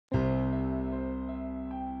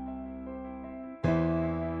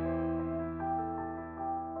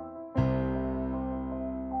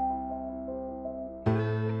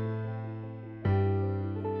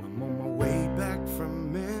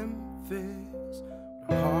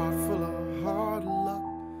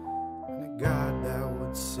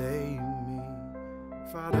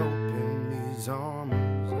If I'd open these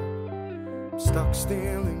arms up, I'm stuck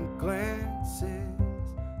stealing glances,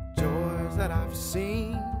 joys that I've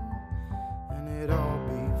seen, and it'd all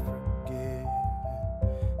be forgiven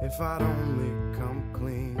if I'd only come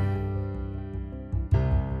clean.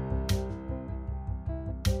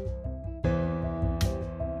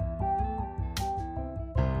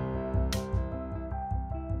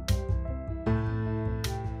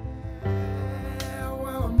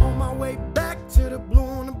 I'm on my way back to the blue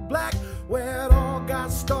and the black, where it all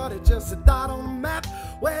got started, just a dot on the map,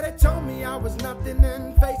 where they told me I was nothing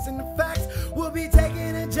and facing the facts. We'll be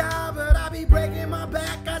taking a job, but I'll be breaking my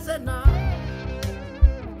back. I said, nah,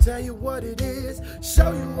 tell you what it is,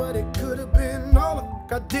 show you what it could have been. All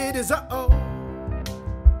I did is uh-oh,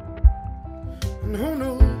 and who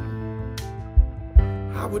knew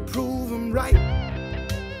I would prove them right.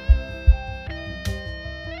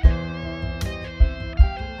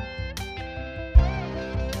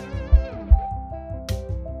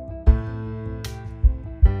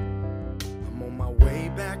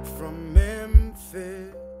 Back from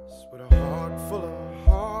Memphis with a heart full of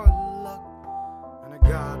hard luck and a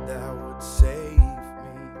God that would save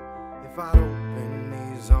me if I'd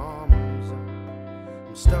open these arms up.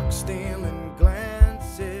 I'm stuck stealing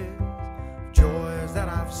glances of joys that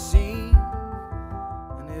I've seen,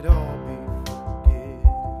 and it'd all be forgiven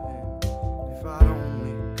if I'd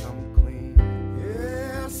only come clean.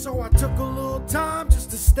 Yeah, so I took a little time just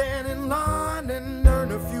to stand in line and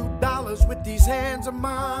earn a few dollars with these hands of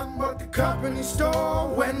mine. But the company store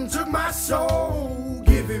went and took my soul,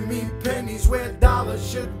 giving me pennies where dollars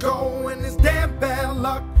should go. And this damn bad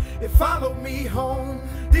luck, it followed me home,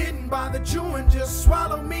 didn't bother chewing, just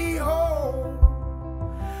swallowed me whole.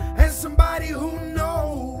 And somebody who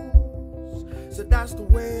knows said that's the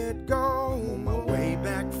way it goes. On my way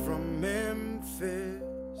back from Memphis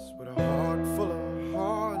with a heart full of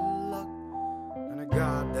hard luck and a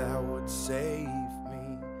God that would save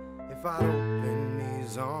me if I'd open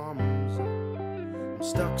these arms up. I'm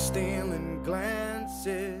stuck stealing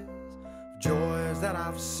glances of joys that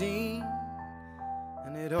I've seen,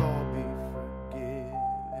 and it'd all be forgiven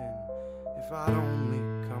if I'd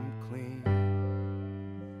only come clean.